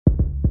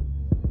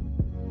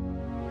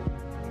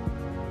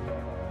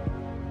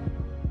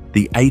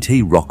The AT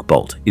rock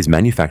bolt is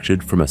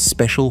manufactured from a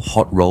special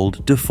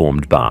hot-rolled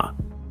deformed bar.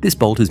 This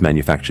bolt is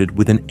manufactured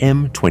with an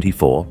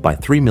M24 by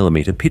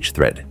 3mm pitch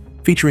thread,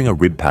 featuring a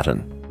rib pattern,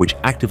 which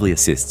actively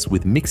assists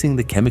with mixing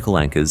the chemical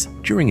anchors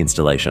during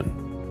installation.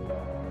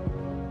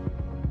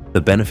 The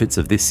benefits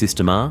of this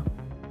system are: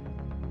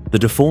 the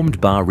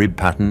deformed bar rib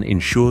pattern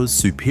ensures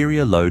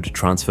superior load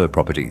transfer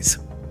properties.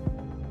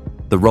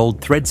 The rolled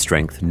thread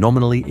strength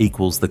nominally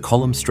equals the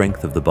column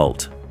strength of the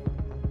bolt.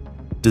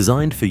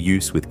 Designed for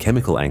use with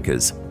chemical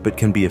anchors, but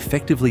can be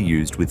effectively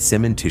used with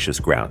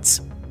cementitious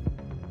grouts.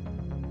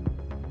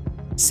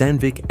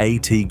 Sandvik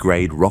AT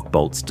grade rock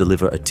bolts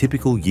deliver a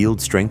typical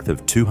yield strength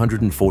of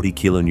 240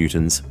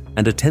 kilonewtons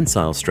and a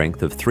tensile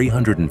strength of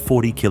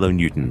 340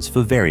 kilonewtons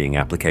for varying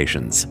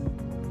applications.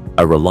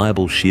 A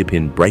reliable shear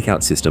pin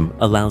breakout system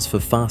allows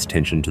for fast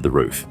tension to the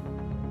roof.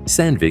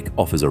 Sandvik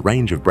offers a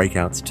range of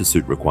breakouts to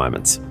suit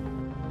requirements.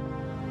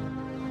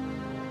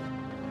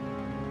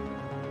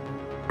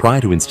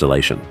 Prior to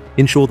installation,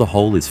 ensure the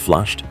hole is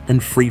flushed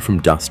and free from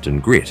dust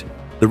and grit.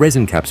 The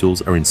resin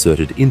capsules are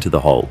inserted into the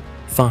hole,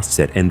 fast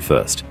set end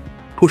first.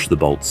 Push the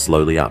bolt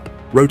slowly up,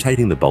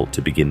 rotating the bolt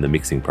to begin the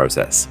mixing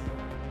process.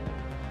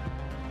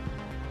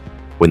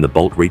 When the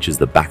bolt reaches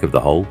the back of the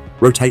hole,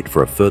 rotate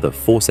for a further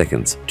 4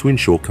 seconds to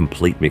ensure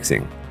complete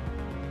mixing.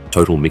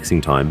 Total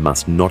mixing time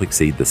must not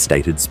exceed the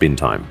stated spin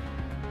time.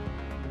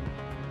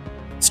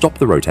 Stop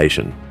the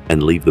rotation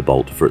and leave the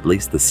bolt for at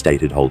least the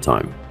stated hold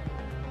time.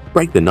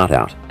 Break the nut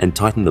out and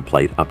tighten the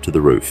plate up to the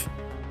roof.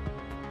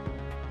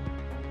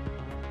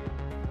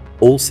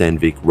 All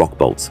Sandvik rock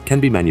bolts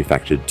can be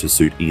manufactured to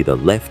suit either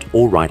left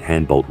or right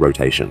hand bolt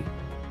rotation.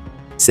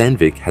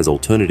 Sandvik has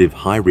alternative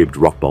high-ribbed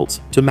rock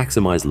bolts to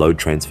maximize load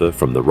transfer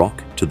from the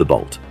rock to the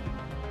bolt.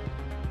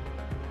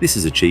 This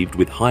is achieved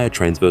with higher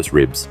transverse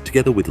ribs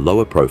together with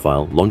lower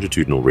profile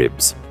longitudinal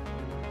ribs.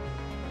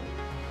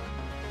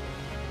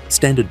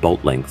 Standard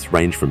bolt lengths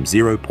range from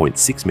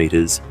 0.6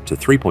 meters to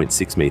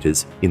 3.6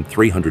 meters in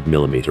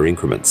 300mm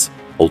increments.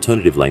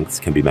 Alternative lengths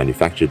can be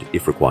manufactured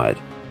if required.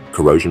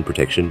 Corrosion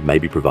protection may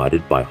be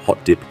provided by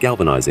hot dip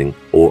galvanizing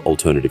or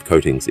alternative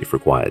coatings if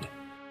required.